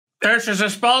This is a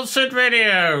sponsored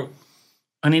video.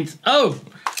 This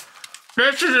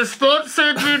is a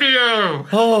sponsored video.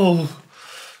 Oh.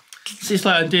 It's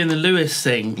like I'm doing the Lewis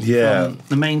thing. Yeah. From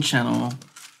the main channel.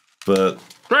 But.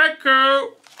 Thank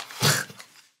you.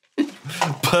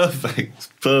 Perfect.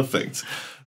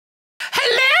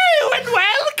 Hello and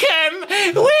welcome.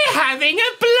 We're having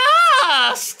a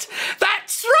blast.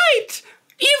 That's right.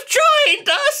 You've joined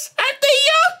us at the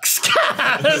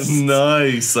Yogscast.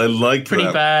 Nice. I like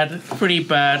that. Pretty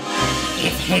bad.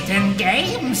 If hidden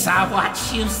games are what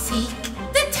you seek,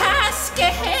 the task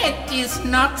ahead is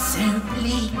not so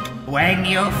bleak. When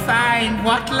you'll find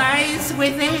what lies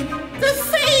within the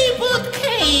fabled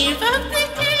cave of the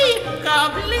Game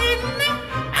Goblin.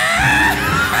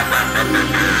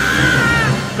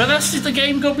 But that's just the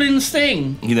Game Goblin's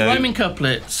thing. You know. Rhyming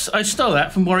couplets. I stole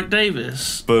that from Warwick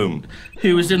Davis. Boom.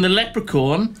 Who was in The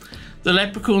Leprechaun, The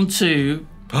Leprechaun 2,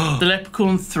 The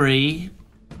Leprechaun 3.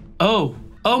 Oh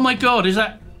my God, is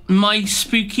that My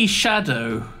Spooky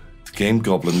Shadow? The Game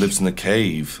Goblin lives in a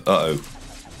cave. Uh-oh.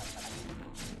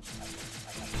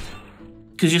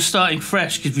 Because you're starting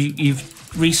fresh, because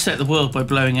you've reset the world by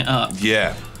blowing it up.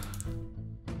 Yeah.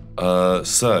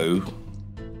 So...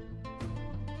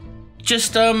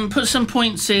 Just put some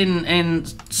points in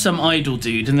some idle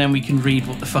dude, and then we can read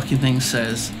what the fucking thing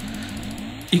says.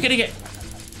 You're gonna get...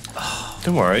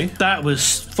 Don't worry. That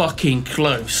was fucking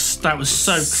close. That was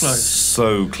so close.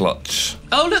 So clutch.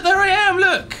 Oh, look, there I am,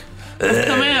 look. I've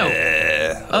come out.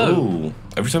 Oh.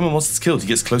 Every time a monster's killed, he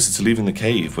gets closer to leaving the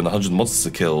cave. When 100 monsters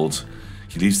are killed,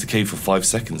 he leaves the cave for 5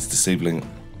 seconds, disabling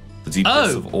the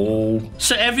deepest of all...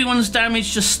 So everyone's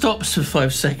damage just stops for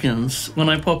 5 seconds when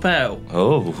I pop out?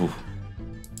 Oh.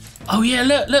 Oh yeah,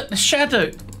 look, the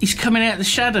shadow. He's coming out of the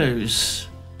shadows.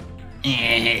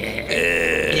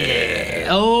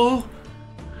 Oh.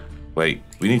 Wait,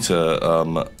 we need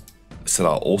to set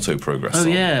our auto progress Oh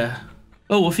on. yeah.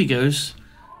 Oh, off he goes.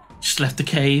 Just left the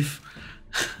cave.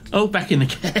 Oh, back in the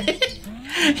cave.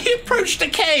 He approached the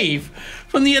cave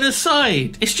from the other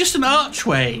side. It's just an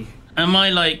archway. And my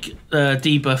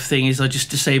debuff thing is I just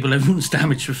disable everyone's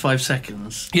damage for 5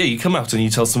 seconds. Yeah, you come out and you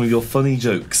tell some of your funny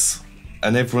jokes,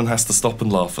 and everyone has to stop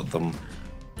and laugh at them.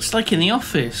 It's like in The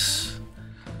Office.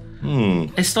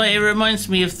 It's like, it reminds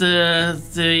me of the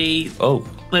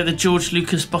George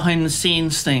Lucas behind the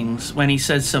scenes things when he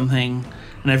says something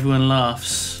and everyone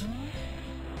laughs.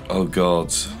 Oh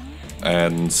God.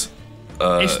 And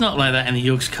it's not like that in the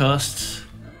Yogscast.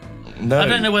 no. I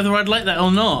don't know whether I'd like that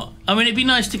or not. I mean, it'd be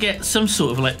nice to get some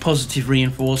sort of positive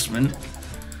reinforcement.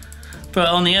 But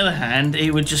on the other hand,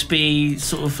 it would just be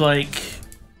sort of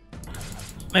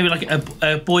maybe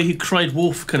a boy who cried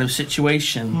wolf kind of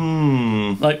situation.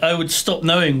 I would stop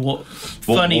knowing what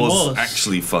funny was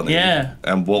actually funny. Yeah.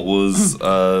 And what was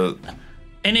And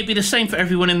it'd be the same for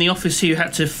everyone in the office who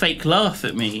had to fake laugh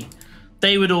at me.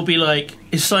 They would all be like,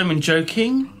 is Simon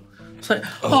joking? It's like,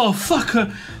 oh fuck,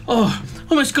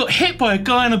 almost got hit by a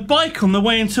guy on a bike on the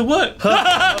way into work.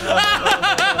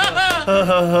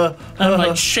 I'm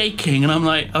like shaking, and I'm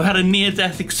like, I've had a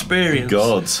near-death experience.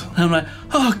 God. And I'm like,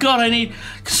 oh God, can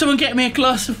someone get me a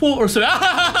glass of water or something?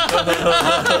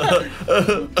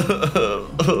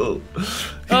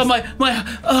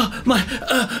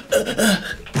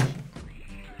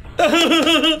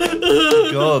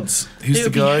 God. Who's the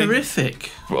guy? It would be horrific.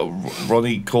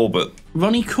 Ronnie Corbett.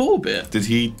 Ronnie Corbett? Did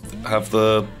he have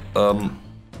the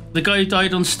guy who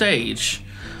died on stage?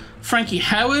 Frankie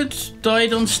Howard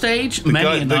died on stage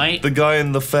many a night. The guy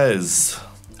in the Fez.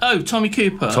 Oh, Tommy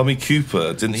Cooper. Tommy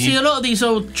Cooper, didn't he? See, a lot of these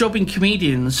old jobbing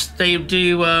comedians, they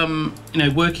do,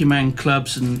 working man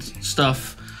clubs and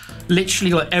stuff.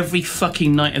 Literally, every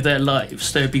fucking night of their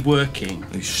lives, they'd be working.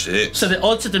 Oh, shit. So the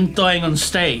odds of them dying on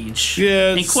stage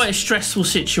in quite a stressful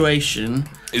situation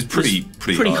is pretty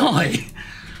high.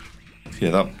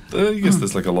 Yeah, I guess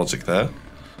there's a logic there.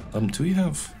 Do we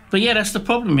have? But yeah, that's the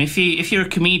problem. If you're a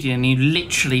comedian, you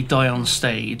literally die on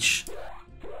stage.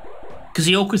 Because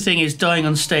the awkward thing is, dying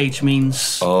on stage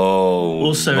means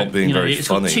also not being very it's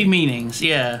funny. Got 2 meanings.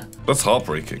 Yeah, that's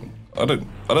heartbreaking. I don't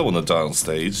want to die on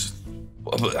stage.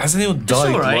 Has anyone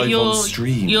died live on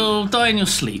stream? You'll die in your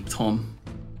sleep, Tom.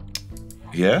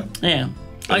 Yeah? Yeah.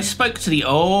 I spoke to the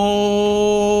old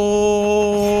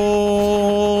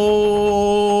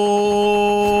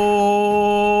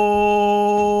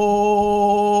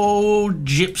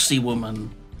gypsy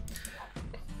woman.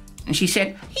 And she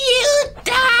said, "You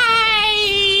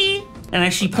die!" And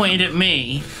as she pointed at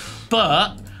me,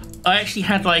 but I actually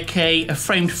had a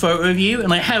framed photo of you,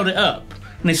 and I held it up.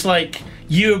 And it's like,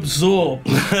 you absorb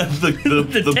the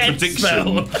death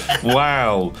prediction. spell.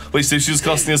 Wow. Wait, so she was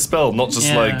casting a spell, not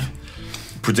just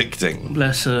predicting.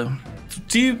 Bless her.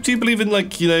 Do you believe in,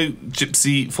 like, you know,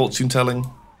 gypsy fortune telling?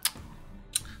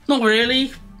 Not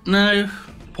really. No.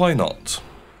 Why not?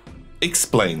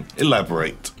 Explain.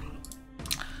 Elaborate.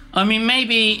 I mean,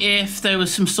 maybe if there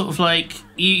was some sort of like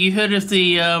you heard of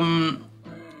the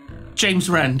James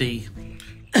Randi,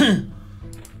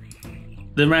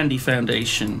 the Randi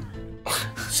Foundation.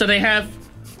 So they have.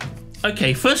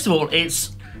 Okay, first of all,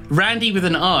 it's Randy with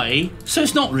an I, so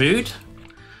it's not rude.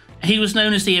 He was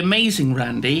known as the Amazing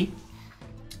Randy,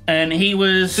 and he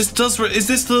was. This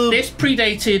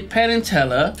predated Penn and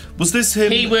Teller. Was this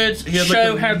him? He would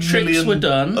show how tricks were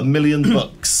done. $1 million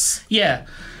bucks. Yeah.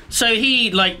 So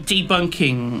he like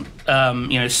debunking,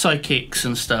 you know, psychics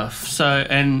and stuff. So,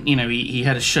 and you know, he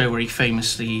had a show where he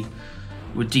famously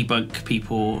would debunk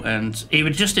people, and he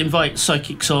would just invite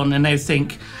psychics on, and they would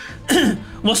think,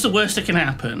 "What's the worst that can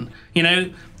happen?" You know,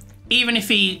 even if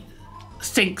he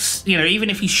thinks, you know, even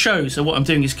if he shows that what I'm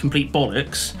doing is complete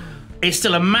bollocks, it's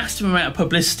still a massive amount of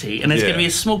publicity, and there's going to be a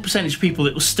small percentage of people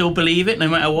that will still believe it no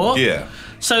matter what. Yeah.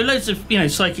 So loads of, you know,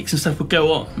 psychics and stuff would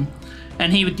go on,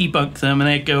 and he would debunk them, and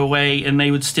they'd go away, and they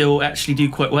would still actually do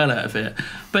quite well out of it.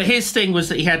 But his thing was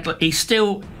that he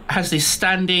still has this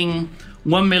standing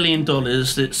 $1 million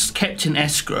that's kept in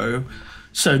escrow,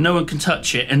 so no one can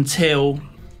touch it until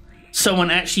someone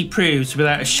actually proves,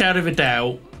 without a shadow of a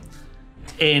doubt,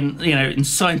 in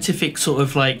scientific sort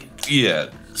of like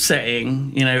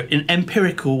setting, you know, in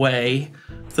empirical way,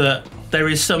 that there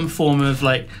is some form of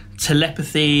like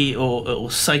telepathy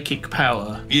or psychic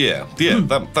power. Yeah,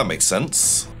 that makes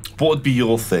sense. What would be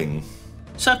your thing?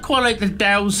 So I quite like the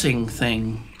dowsing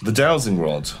thing. The dowsing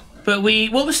rod. But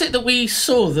what was it that we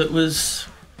saw that was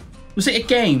it a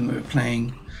game we were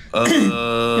playing?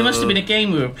 It must have been a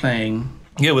game we were playing.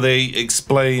 Yeah, where they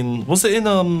explain, was it in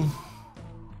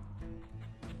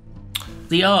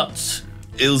the arts?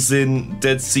 It was in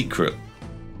Dead Secret,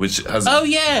 which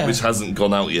hasn't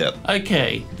gone out yet.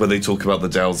 Okay. Where they talk about the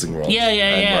dowsing rod.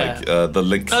 Yeah. Like the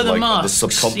link to the like the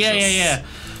subconscious. Yeah.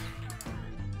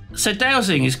 So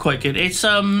dowsing is quite good. It's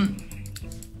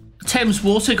Thames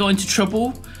Water got into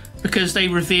trouble because they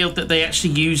revealed that they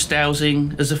actually used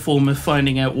dowsing as a form of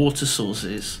finding out water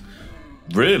sources.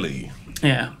 Really?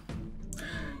 Yeah.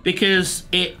 Because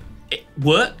it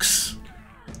works,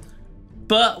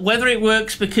 but whether it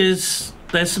works because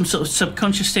there's some sort of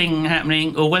subconscious thing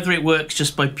happening, or whether it works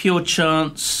just by pure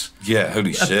chance. Yeah,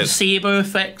 holy shit. A placebo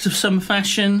effect of some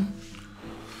fashion.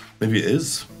 Maybe it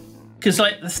is. Because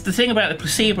like the thing about the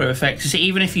placebo effect is that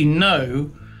even if you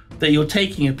know that you're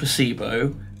taking a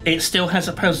placebo, it still has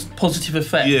a positive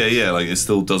effect. Yeah, like it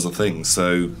still does a thing.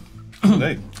 So,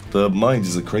 no, the mind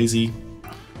is a crazy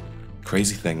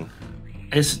thing.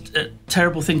 It's a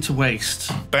terrible thing to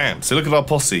waste. Bam. So look at our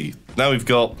posse. Now we've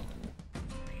got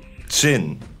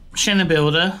Shin the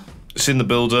Builder. Shin the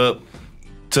Builder.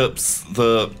 Tups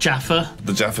the Jaffa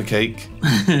Cake.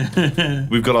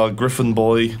 We've got our Griffin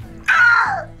boy.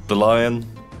 The Lion.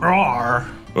 Roar.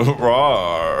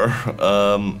 Roar.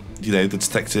 You know, the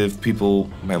detective people.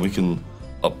 Man, we can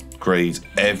upgrade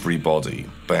everybody.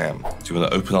 Bam. Do you want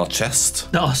to open our chest?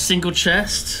 Oh, single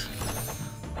chest.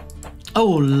 Oh,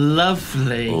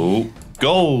 lovely. Oh,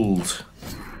 gold.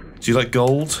 Do you like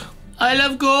gold? I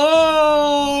love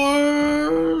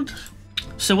gold.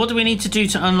 So what do we need to do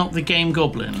to unlock the Game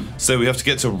Goblin? So we have to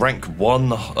get to rank 1.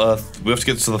 We have to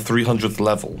get to the 300th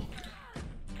level.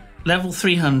 Level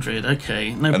 300, okay.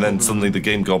 No problem. And then suddenly the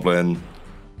Game Goblin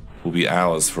will be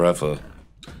ours forever.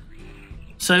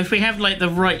 So if we have like the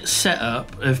right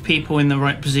setup of people in the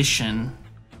right position,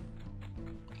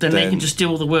 then they can just do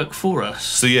all the work for us.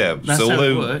 So yeah,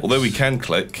 although we can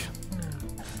click...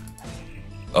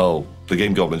 Oh, the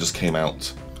Game Goblin just came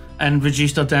out. And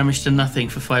reduced our damage to nothing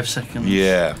for 5 seconds.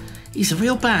 Yeah. He's a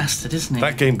real bastard, isn't he?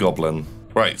 That Game Goblin.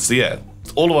 Right, so yeah,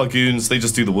 all of our goons, they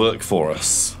just do the work for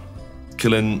us.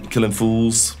 Killing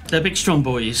fools. They're big strong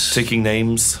boys. Taking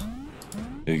names.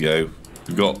 Here you go.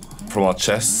 We've got from our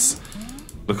chests.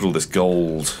 Look at all this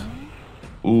gold.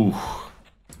 Ooh.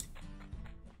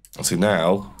 And so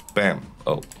now, bam.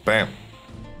 Oh, bam.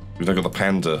 We've now got the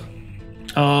panda.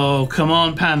 Oh, come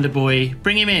on, panda boy.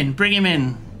 Bring him in.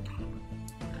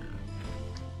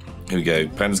 Here we go.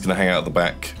 Panda's gonna hang out at the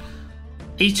back.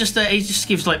 He just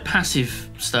gives like passive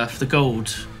stuff, the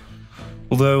gold.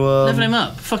 Although level him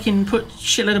up. Fucking put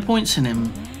shitload of points in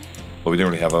him. Well, we don't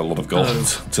really have a lot of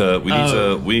gold. We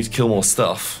need to kill more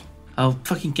stuff. Oh,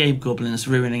 fucking Game Goblin is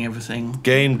ruining everything.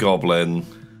 Game Goblin.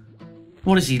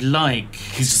 What is he like?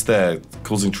 He's just there,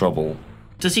 causing trouble.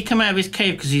 Does he come out of his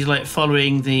cave because he's like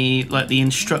following the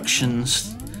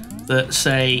instructions that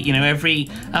say, you know, every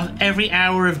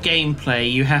hour of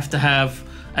gameplay you have to have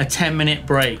a 10-minute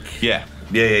break. Yeah.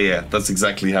 That's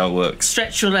exactly how it works.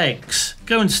 Stretch your legs.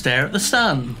 Go and stare at the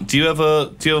sun. Do you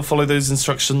ever follow those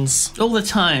instructions? All the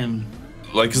time.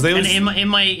 Like, because they always... And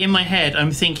in my head,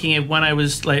 I'm thinking of when I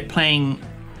was like playing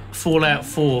Fallout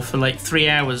 4 for like 3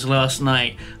 hours last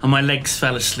night, and my legs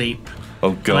fell asleep.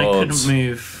 Oh God! And I couldn't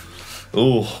move.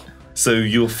 Oh, so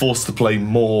you were forced to play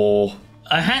more.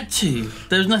 I had to.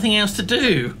 There was nothing else to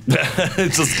do.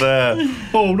 It's just there.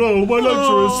 Oh no, my legs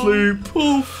are asleep.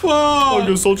 Oh fuck! I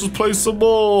guess I'll just play some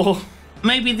more.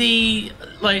 Maybe the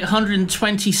like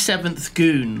 127th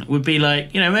goon would be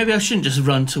like, maybe I shouldn't just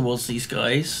run towards these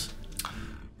guys.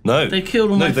 No, they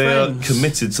killed all my friends. No, they are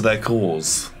committed to their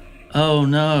cause. Oh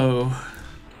no!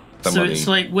 That so money. it's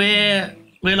like we're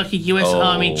like a US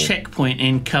Army checkpoint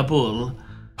in Kabul.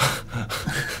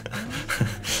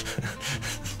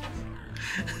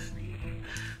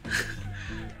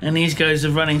 And these guys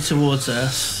are running towards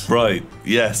us. Right.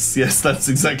 Yes, that's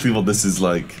exactly what this is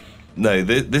like. No,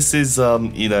 this is,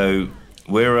 we're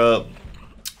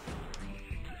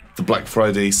the Black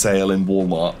Friday sale in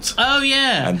Walmart. Oh,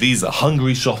 yeah. And these are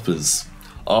hungry shoppers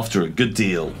after a good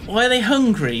deal. Why are they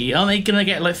hungry? Aren't they going to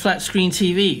get, like, flat screen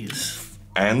TVs?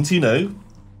 And, So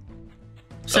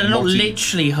they're not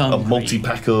literally hungry. A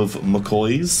multi-pack of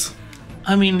McCoys.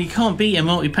 I mean, you can't beat a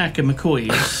multi-pack of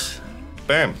McCoys.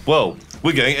 Bam. Well...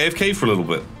 We're going AFK for a little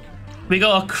bit. We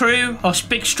got our crew, our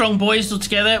big strong boys all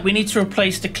together. We need to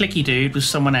replace the clicky dude with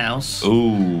someone else.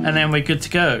 Ooh. And then we're good to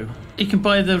go. You can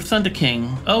buy the Thunder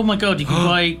King. Oh my god, you can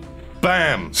buy...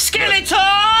 Bam! Skeletom!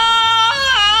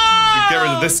 You get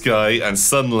rid of this guy and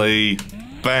suddenly...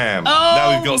 Bam! Oh,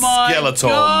 now we've got Skeletom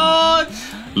god.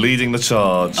 leading the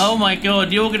charge. Oh my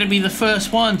god, you're going to be the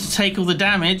first one to take all the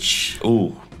damage.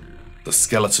 Ooh. The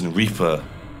Skeleton Reaper.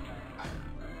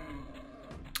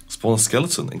 Spawn a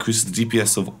skeleton. Increases the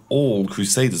DPS of all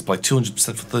Crusaders by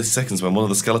 200% for 30 seconds when one of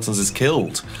the skeletons is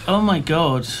killed. Oh my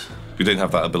god. We don't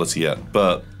have that ability yet,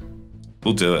 but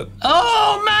we'll do it.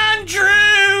 Oh man,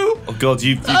 Drew! Oh god,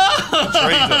 you betrayed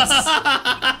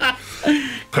us.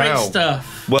 Great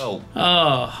stuff. Well,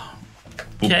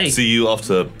 okay. We'll see you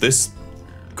after this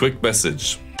quick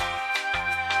message.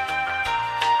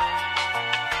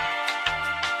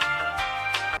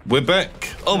 We're back.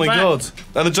 Oh my god.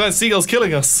 And the giant seagull's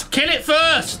killing us. Kill it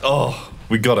first. Oh,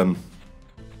 we got him.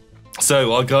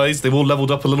 So our guys, they've all leveled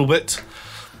up a little bit.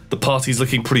 The party's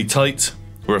looking pretty tight.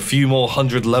 We're a few more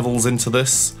 100 levels into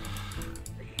this.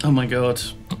 Oh my god.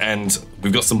 And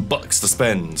we've got some bucks to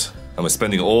spend. And we're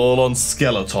spending it all on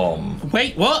Skeletom.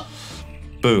 Wait, what?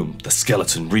 Boom, the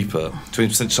Skeleton Reaper.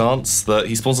 20% chance that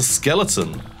he spawns a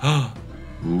skeleton.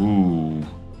 Ooh.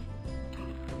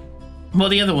 What are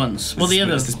the other ones? What are the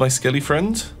others? Is this my skelly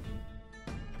friend?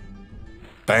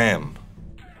 Bam.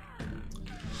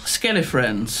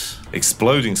 Skelly-friends.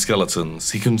 Exploding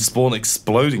skeletons. He can spawn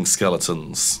exploding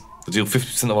skeletons. They deal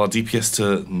 50% of our DPS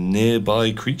to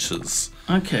nearby creatures.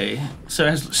 Okay, so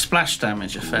it has splash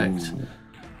damage effect. Ooh.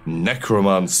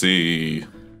 Necromancy.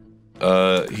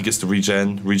 He gets to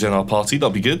regen our party. That'll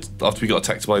be good after we got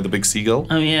attacked by the big seagull.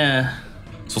 Oh yeah.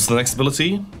 So what's the next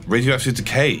ability? Radioactive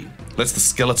Decay. Lets the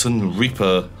Skeleton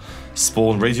Reaper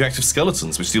spawn radioactive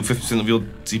skeletons, which deal 50% of your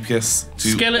DPS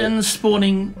to... Skeletons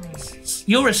spawning...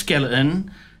 You're a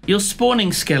skeleton, you're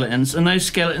spawning skeletons, and those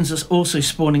skeletons are also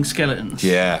spawning skeletons.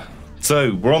 Yeah.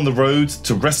 So, we're on the road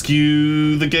to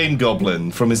rescue the Game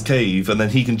Goblin from his cave, and then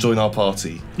he can join our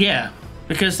party. Yeah,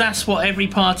 because that's what every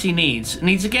party needs. It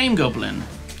needs a Game Goblin.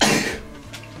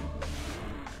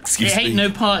 Excuse it me. ain't no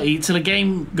party till a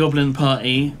Game Goblin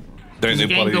party. Don't no a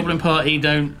Game party. Goblin party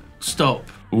don't stop.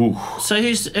 Ooh. So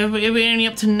are we only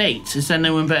up to Nate? Is there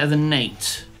no one better than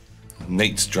Nate?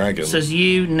 Nate's Dragon. It says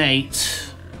you,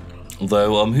 Nate.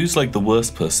 Although, who's like the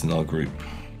worst person in our group?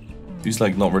 Who's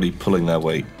like not really pulling their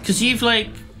weight? Because you've like...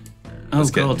 Oh Let's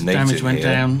get god, the Nate damage in went here.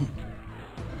 down.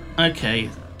 Okay,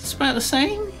 it's about the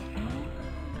same.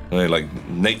 No, like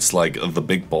Nate's like the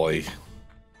big boy.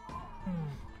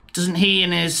 Doesn't he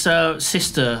and his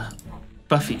sister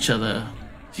buff each other?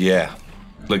 Yeah.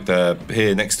 Like they're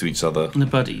here next to each other. And the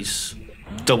buddies.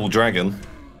 Double Dragon.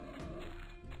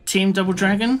 Team Double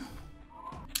Dragon?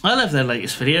 I love their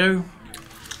latest video.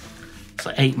 It's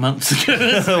like 8 months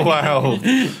ago. Wow.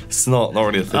 It's not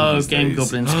really a thing. Oh, these Game days.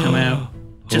 Goblin's come out.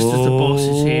 Just as the boss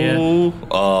is here.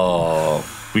 Oh,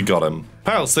 we got him.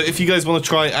 Pal, so if you guys want to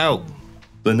try out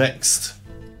the next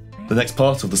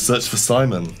part of the search for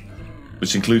Simon,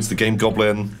 which includes the Game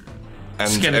Goblin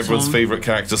and Skeletom. everyone's favourite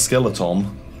character,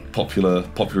 Skeletom, popular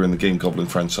in the Game Goblin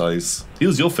franchise. He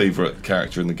was your favourite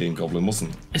character in the Game Goblin,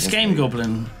 wasn't he? It's Game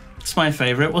Goblin. It's my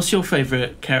favourite. What's your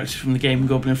favourite character from the Game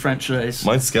Goblin franchise?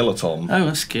 Mine's Skeletom. Oh,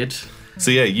 that's good.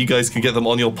 So yeah, you guys can get them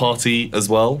on your party as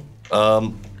well.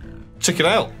 Check it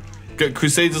out. Go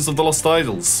Crusaders of the Lost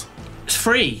Idols. It's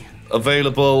free.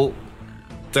 Available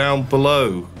down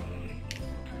below.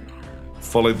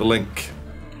 Follow the link.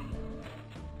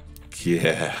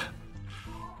 Yeah.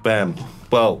 Bam.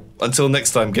 Well, until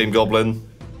next time, Game Goblin.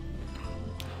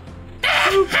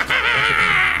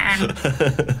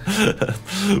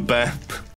 Bam.